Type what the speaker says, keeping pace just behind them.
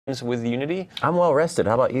with Unity. I'm well rested.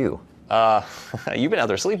 How about you? You've been out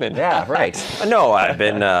there sleeping. Yeah, right. No, I've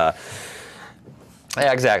been. Yeah,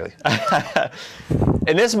 exactly.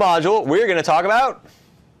 In this module, we're going to talk about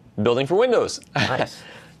building for Windows. Nice.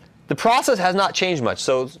 The process has not changed much,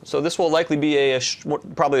 so this will likely be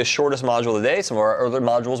probably the shortest module of the day. Some of our other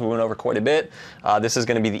modules we went over quite a bit. This is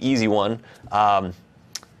going to be the easy one,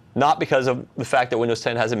 not because of the fact that Windows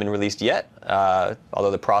 10 hasn't been released yet,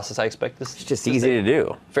 although the process I expect this It's just easy to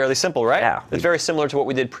do. Fairly simple, right? Yeah. It's very similar to what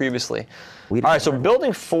we did previously. All right, so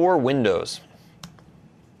building for Windows.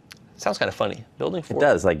 Sounds kind of funny. Building for It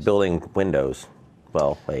does, like building Windows.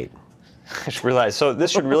 Well, wait. I just realized. So this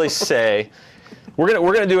should really say. We're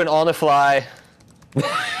gonna do an on-the-fly.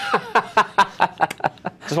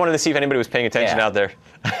 Just wanted to see if anybody was paying attention out there.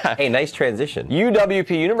 Hey, nice transition.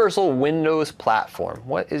 UWP, Universal Windows Platform.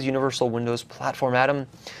 What is Universal Windows Platform, Adam?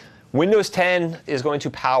 Windows 10 is going to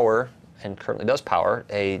power, and currently does power,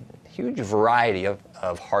 a huge variety of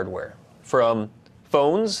hardware. From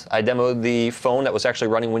phones, I demoed the phone that was actually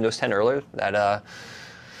running Windows 10 earlier. That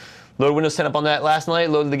loaded Windows 10 up on that last night,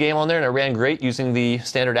 loaded the game on there, and it ran great using the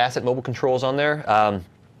standard asset mobile controls on there.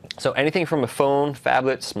 So anything from a phone,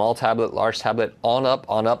 phablet, small tablet, large tablet, on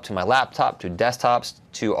up to my laptop, to desktops,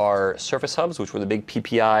 to our Surface Hubs, which were the big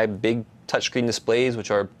PPI, big touchscreen displays, which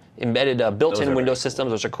are embedded built-in Windows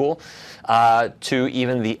systems, which are cool, to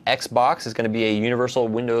even the Xbox is going to be a universal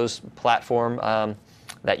Windows platform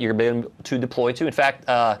that you're going to be able to deploy to. In fact,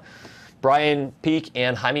 Brian Peak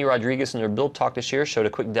and Jaime Rodriguez in their build talk this year showed a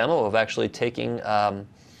quick demo of actually taking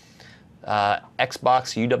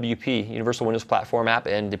Xbox UWP, Universal Windows Platform app,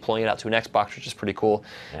 and deploying it out to an Xbox, which is pretty cool.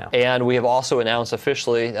 Yeah. And we have also announced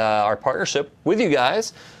officially our partnership with you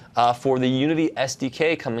guys for the Unity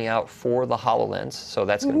SDK coming out for the HoloLens. So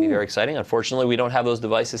that's going to be very exciting. Unfortunately, we don't have those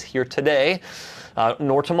devices here today.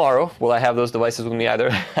 Nor tomorrow will I have those devices with me either.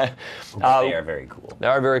 They are very cool. They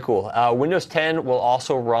are very cool. Windows 10 will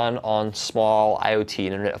also run on small IoT,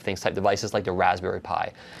 Internet of Things type devices like the Raspberry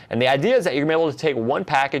Pi. And the idea is that you're going to be able to take one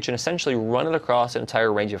package and essentially run it across an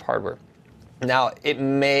entire range of hardware. Now, it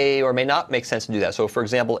may or may not make sense to do that. So, for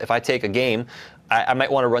example, if I take a game, I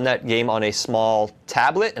might want to run that game on a small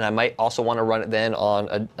tablet, and I might also want to run it then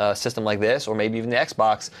on a system like this, or maybe even the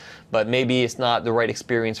Xbox, but maybe it's not the right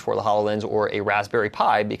experience for the HoloLens or a Raspberry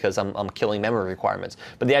Pi because I'm killing memory requirements.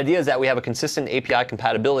 But the idea is that we have a consistent API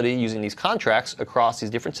compatibility using these contracts across these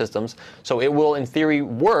different systems, so it will, in theory,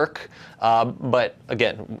 work, but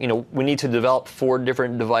again, we need to develop 4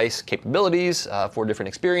 different device capabilities, 4 different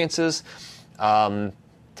experiences.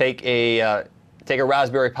 Take a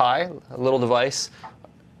Raspberry Pi, a little device.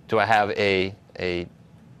 Do I have a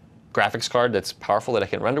graphics card that's powerful that I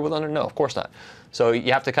can render with under? No, of course not. So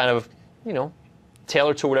you have to kind of,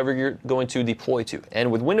 tailor to whatever you're going to deploy to.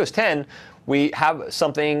 And with Windows 10, we have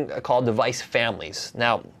something called device families.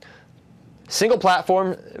 Now, single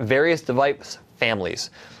platform, various device families.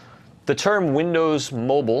 The term Windows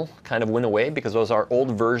Mobile kind of went away because it was our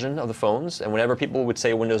old version of the phones. And whenever people would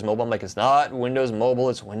say Windows Mobile, I'm like, it's not Windows Mobile,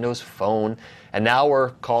 it's Windows Phone. And now we're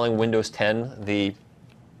calling Windows 10 the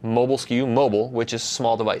mobile SKU, mobile, which is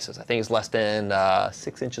small devices. I think it's less than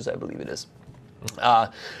 6 inches, I believe it is.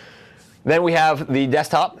 Then we have the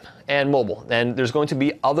desktop and mobile. And there's going to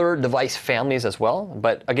be other device families as well.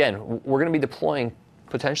 But again, we're going to be deploying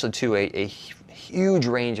potentially to a huge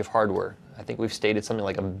range of hardware. I think we've stated something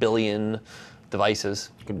like 1 billion devices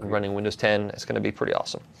running Windows 10. It's going to be pretty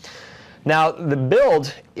awesome. Now, the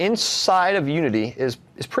build inside of Unity is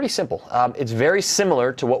pretty simple. It's very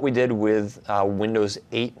similar to what we did with Windows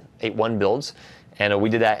 8.1 builds, and we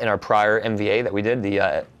did that in our prior MVA that we did,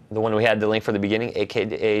 the one we had the link for the beginning,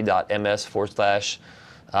 aka.ms/free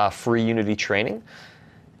Unity training.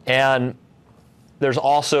 And there's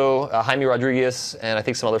also Jaime Rodriguez and I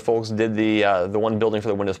think some other folks did the one building for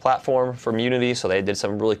the Windows platform from Unity, so they did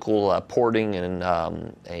some really cool porting and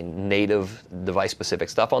a native device-specific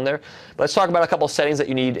stuff on there. But let's talk about a couple of settings that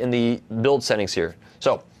you need in the build settings here.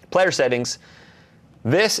 So, player settings.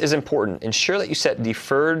 This is important. Ensure that you set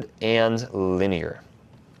deferred and linear.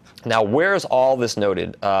 Now, where's all this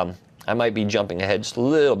noted? I might be jumping ahead just a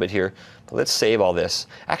little bit here, but let's save all this.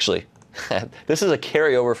 Actually, this is a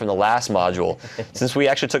carryover from the last module, since we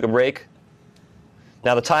actually took a break.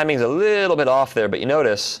 Now the timing's a little bit off there, but you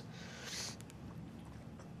notice,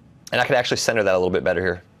 and I could actually center that a little bit better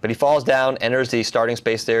here, but he falls down, enters the starting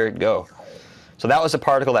space there, go. So that was a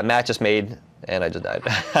particle that Matt just made, and I just died.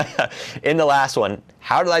 In the last one,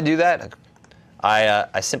 how did I do that?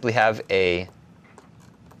 I simply have a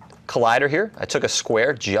collider here. I took a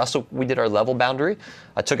square, just so we did our level boundary.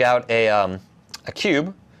 I took out a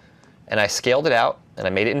cube, and I scaled it out, and I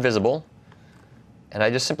made it invisible. and I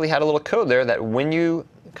just simply had a little code there that when you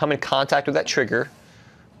come in contact with that trigger,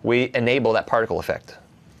 we enable that particle effect.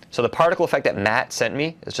 So the particle effect that Matt sent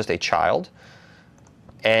me is just a child.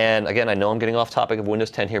 And again, I know I'm getting off topic of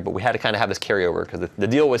Windows 10 here, but we had to kind of have this carryover because the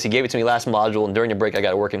deal was he gave it to me last module, and during the break I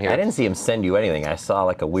got it working here. I didn't see him send you anything. I saw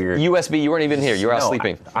like a weird USB. You weren't even here. You were out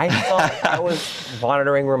sleeping. I thought I was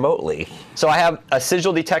monitoring remotely. So I have a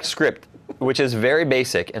sigil detect script, which is very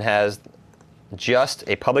basic and has just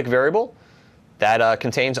a public variable that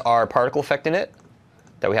contains our particle effect in it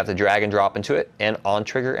that we have to drag and drop into it, and on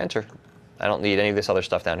trigger enter. I don't need any of this other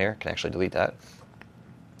stuff down here. I can actually delete that.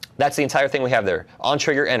 That's the entire thing we have there. On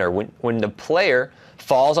trigger enter. When the player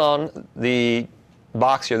falls on the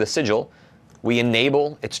box here, the sigil, we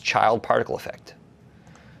enable its child particle effect.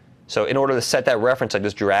 So in order to set that reference, I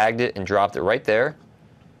just dragged it and dropped it right there.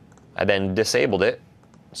 I then disabled it,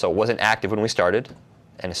 so it wasn't active when we started.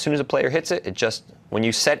 And as soon as a player hits it, it just, when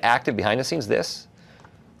you set active behind the scenes, this,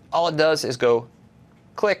 all it does is go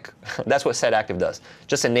click. That's what set active does.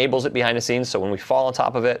 Just enables it behind the scenes, so when we fall on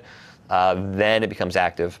top of it, then it becomes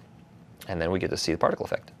active, and then we get to see the particle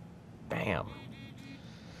effect. Bam.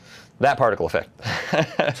 That particle effect.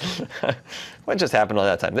 What just happened on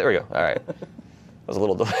that time? There we go. All right. That was a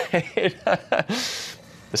little delayed.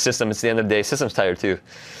 The system, it's the end of the day. System's tired too.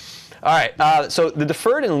 All right. So the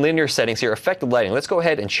deferred and linear settings here affect the lighting. Let's go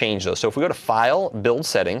ahead and change those. So if we go to File, Build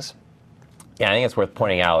Settings. Yeah, I think it's worth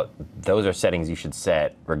pointing out those are settings you should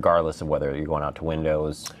set regardless of whether you're going out to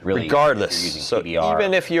Windows. Really, regardless. If you're using so PBR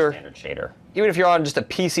even if you're standard shader. Even if you're on just a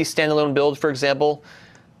PC standalone build, for example,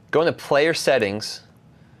 go into Player Settings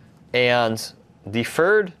and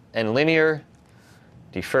deferred and linear,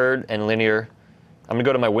 deferred and linear. I'm going to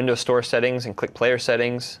go to my Windows Store settings and click Player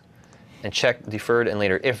Settings and check deferred and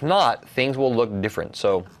linear. If not, things will look different.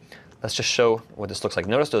 So let's just show what this looks like.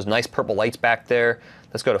 Notice those nice purple lights back there.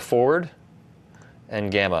 Let's go to forward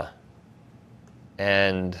and gamma.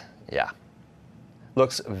 And yeah,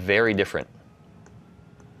 looks very different.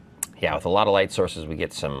 Yeah, with a lot of light sources, we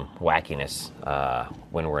get some wackiness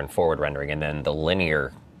when we're in forward rendering. And then the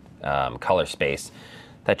linear color space,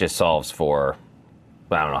 that just solves for,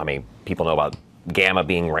 I don't know how many people know about gamma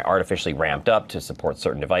being artificially ramped up to support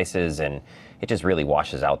certain devices, and it just really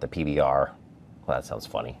washes out the PBR. Well, that sounds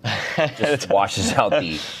funny. It just washes out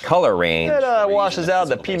the color range. It washes out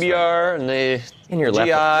the PBR and the and you're left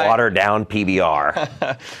with watered down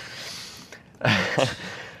PBR.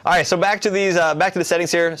 All right, so back to these, back to the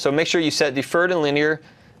settings here. So make sure you set deferred and linear,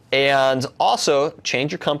 and also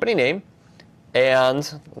change your company name.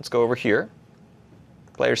 And let's go over here,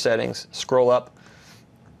 player settings, scroll up.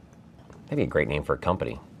 That'd be a great name for a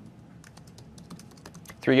company.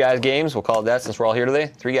 3 Guys Games, we'll call it that since we're all here today.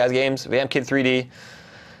 3 Guys Games, VamKid 3D.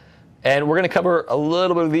 And we're going to cover a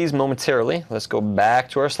little bit of these momentarily. Let's go back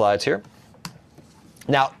to our slides here.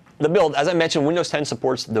 Now, the build, as I mentioned, Windows 10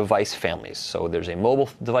 supports device families. So there's a mobile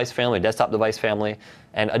device family, a desktop device family,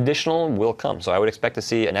 and additional will come. So I would expect to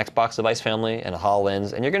see an Xbox device family and a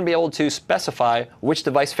HoloLens, and you're going to be able to specify which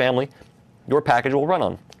device family your package will run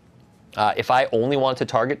on. If I only want to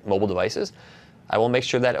target mobile devices, I will make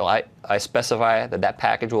sure that I specify that that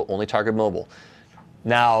package will only target mobile.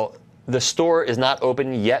 Now, the store is not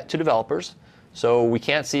open yet to developers, so we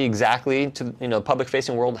can't see exactly to the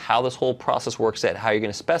public-facing world how this whole process works yet, how you're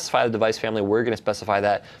going to specify the device family, where you're going to specify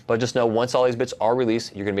that. But just know once all these bits are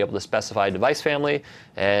released, you're going to be able to specify a device family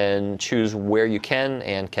and choose where you can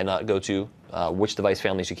and cannot go to, which device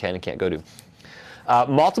families you can and can't go to.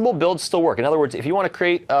 Multiple builds still work. In other words, if you want to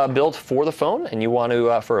create a build for the phone and you want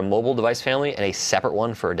to for a mobile device family and a separate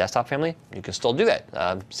one for a desktop family, you can still do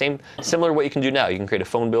that. Similar to what you can do now. You can create a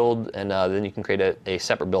phone build and then you can create a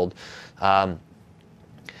separate build.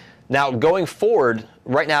 Now, going forward,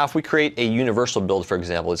 right now, if we create a universal build, for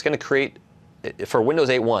example, it's going to create, for Windows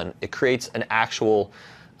 8.1, it creates an actual,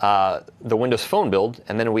 the Windows Phone build,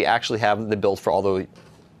 and then we actually have the build for all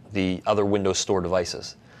the other Windows Store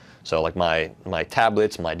devices. So like my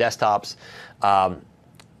tablets, my desktops,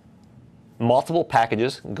 multiple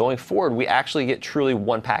packages. Going forward, we actually get truly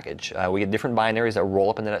one package. We get different binaries that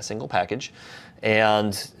roll up into that single package,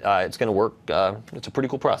 and it's going to work. It's a pretty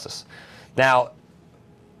cool process. Now,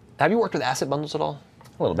 have you worked with asset bundles at all?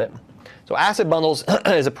 A little bit. So asset bundles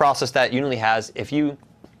is a process that Unity has. If you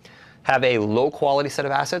have a low quality set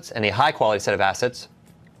of assets and a high quality set of assets,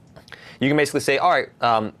 you can basically say, all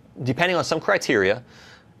right, depending on some criteria,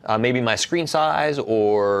 maybe my screen size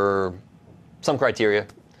or some criteria,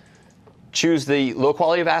 choose the low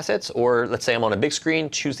quality of assets, or let's say I'm on a big screen,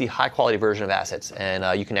 choose the high quality version of assets,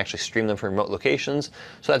 and you can actually stream them from remote locations.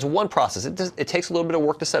 So that's one process. It takes a little bit of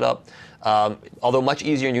work to set up, although much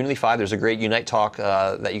easier in Unity 5. There's a great Unite talk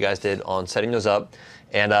that you guys did on setting those up,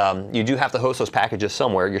 and you do have to host those packages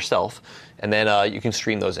somewhere yourself, and then you can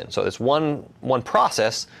stream those in. So it's one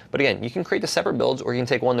process, but again, you can create the separate builds, or you can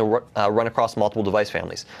take one to run across multiple device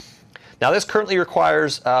families. Now, this currently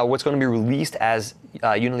requires what's going to be released as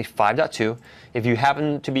Unity 5.2. If you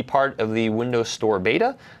happen to be part of the Windows Store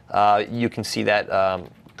beta, you can see that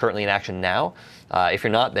currently in action now. If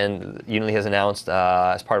you're not, then Unity has announced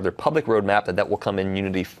as part of their public roadmap that will come in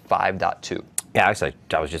Unity 5.2. Yeah, actually,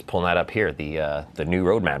 I was just pulling that up here. The new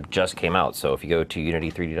roadmap just came out. So if you go to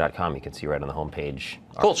unity3d.com, you can see right on the homepage.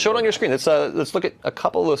 Cool. Show it on your screen. Let's look at a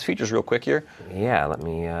couple of those features real quick here. Yeah,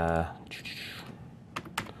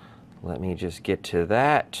 let me just get to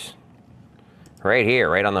that. Right here,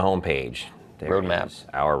 right on the home page. Roadmap. Is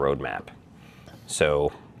our roadmap.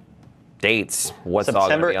 So, dates, what's all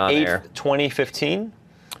going to be on there. September 8th, 2015.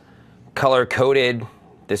 Color coded.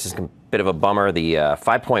 This is a bit of a bummer. The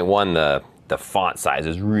 5.1, the font size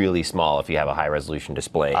is really small if you have a high resolution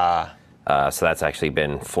display. So that's actually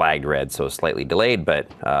been flagged red, so slightly delayed, but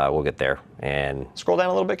we'll get there. And scroll down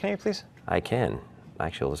a little bit, can you please? I can.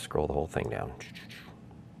 Actually, let's scroll the whole thing down.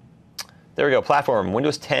 There we go. Platform,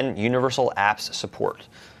 Windows 10 Universal Apps Support.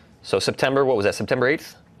 So September, what was that, September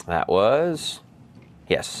 8th? That was,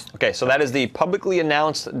 yes. Okay, so that is the publicly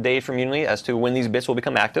announced date from Unity as to when these bits will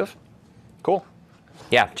become active. Cool.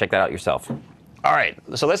 Yeah, check that out yourself. All right,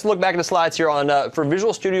 so let's look back at the slides here on for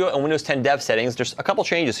Visual Studio and Windows 10 dev settings. There's a couple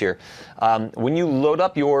changes here. When you load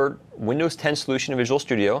up your Windows 10 solution in Visual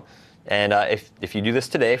Studio, and if you do this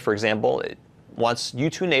today, for example, it wants you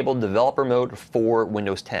to enable developer mode for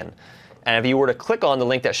Windows 10. And if you were to click on the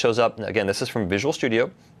link that shows up, again, this is from Visual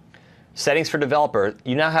Studio, Settings for Developer,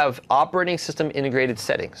 you now have Operating System Integrated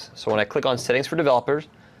Settings. So when I click on Settings for Developers,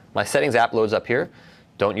 my Settings app loads up here.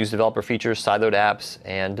 Don't use developer features, sideload apps,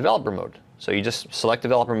 and developer mode. So you just select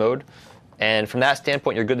developer mode, and from that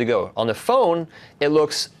standpoint, you're good to go. On the phone, it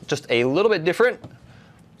looks just a little bit different.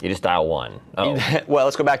 You just dial 1. Oh. Well,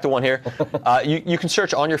 let's go back to 1 here. You can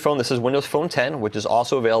search on your phone. This is Windows Phone 10, which is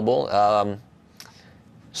also available.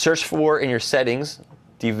 Search for in your settings,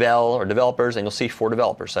 devel or developers, and you'll see for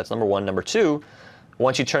developers. So that's number 1. Number 2,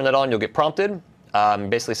 once you turn that on, you'll get prompted.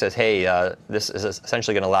 Basically says, hey, this is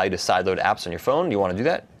essentially going to allow you to sideload apps on your phone. Do you want to do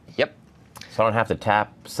that? Yep. So I don't have to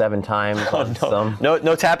tap 7 times on some?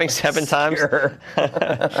 No tapping 7 times. Sure.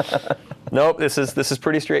 Nope, this is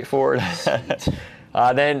pretty straightforward.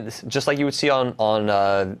 Then, just like you would see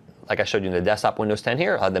on like I showed you in the desktop Windows 10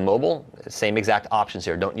 here, the mobile, same exact options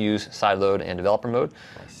here. Don't use sideload and developer mode.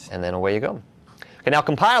 Nice. And then away you go. Okay, now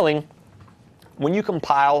compiling. When you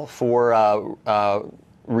compile for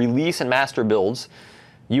release and master builds,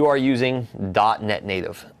 you are using .NET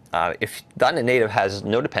Native. If .NET Native has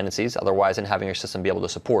no dependencies, otherwise than having your system be able to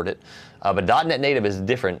support it. But .NET Native is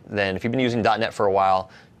different than if you've been using .NET for a while.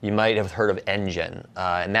 You might have heard of NGen,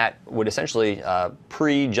 and that would essentially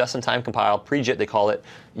just-in-time compile, pre-JIT they call it,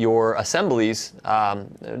 your assemblies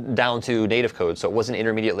down to native code. So it was an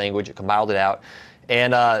intermediate language, it compiled it out.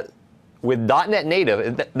 And with .NET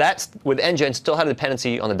Native, with NGen still had a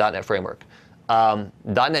dependency on the .NET framework.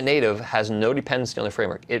 .NET Native has no dependency on the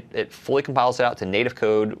framework. It fully compiles it out to native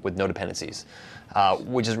code with no dependencies,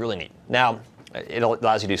 which is really neat. Now, it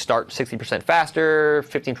allows you to start 60% faster,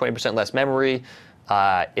 15-20% less memory.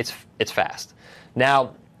 It's fast.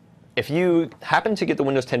 Now, if you happen to get the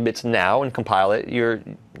Windows 10 bits now and compile it, your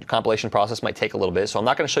compilation process might take a little bit. So I'm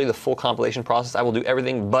not going to show you the full compilation process. I will do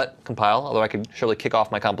everything but compile, although I could surely kick off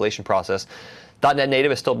my compilation process. .NET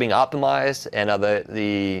Native is still being optimized, and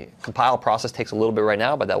the compile process takes a little bit right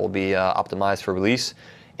now, but that will be optimized for release.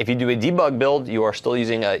 If you do a debug build, you are still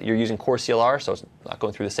using you're using Core CLR, so it's not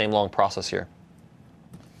going through the same long process here.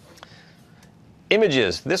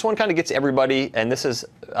 Images. This one kind of gets everybody, and this is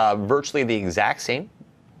virtually the exact same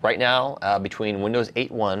right now between Windows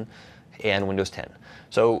 8.1 and Windows 10.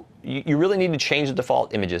 So you really need to change the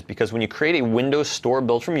default images, because when you create a Windows Store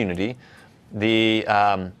build from Unity, the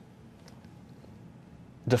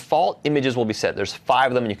default images will be set. There's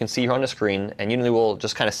 5 of them, and you can see here on the screen, and Unity will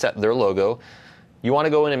just kind of set their logo. You want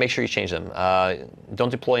to go in and make sure you change them. Don't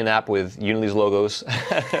deploy an app with Unity's logos.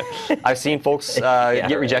 I've seen folks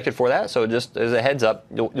get rejected for that, so just as a heads up,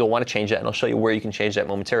 you'll want to change that, and I'll show you where you can change that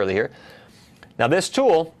momentarily here. Now this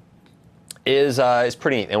tool is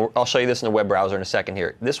pretty neat, and I'll show you this in the web browser in a second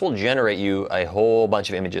here. This will generate you a whole bunch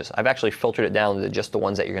of images. I've actually filtered it down to just the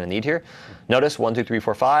ones that you're going to need here. Notice 1, 2, 3,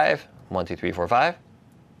 4, 5, 1, 2, 3, 4, 5.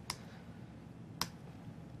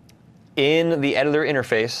 in the editor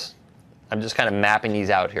interface, I'm just kind of mapping these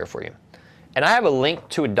out here for you. And I have a link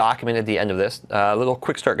to a document at the end of this, a little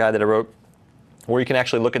quick start guide that I wrote, where you can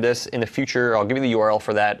actually look at this in the future. I'll give you the URL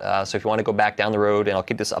for that, so if you want to go back down the road, and I'll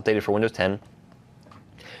keep this updated for Windows 10.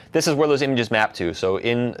 This is where those images map to. So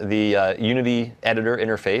in the Unity editor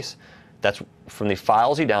interface, that's from the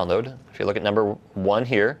files you download. If you look at number 1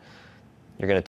 here, you're going to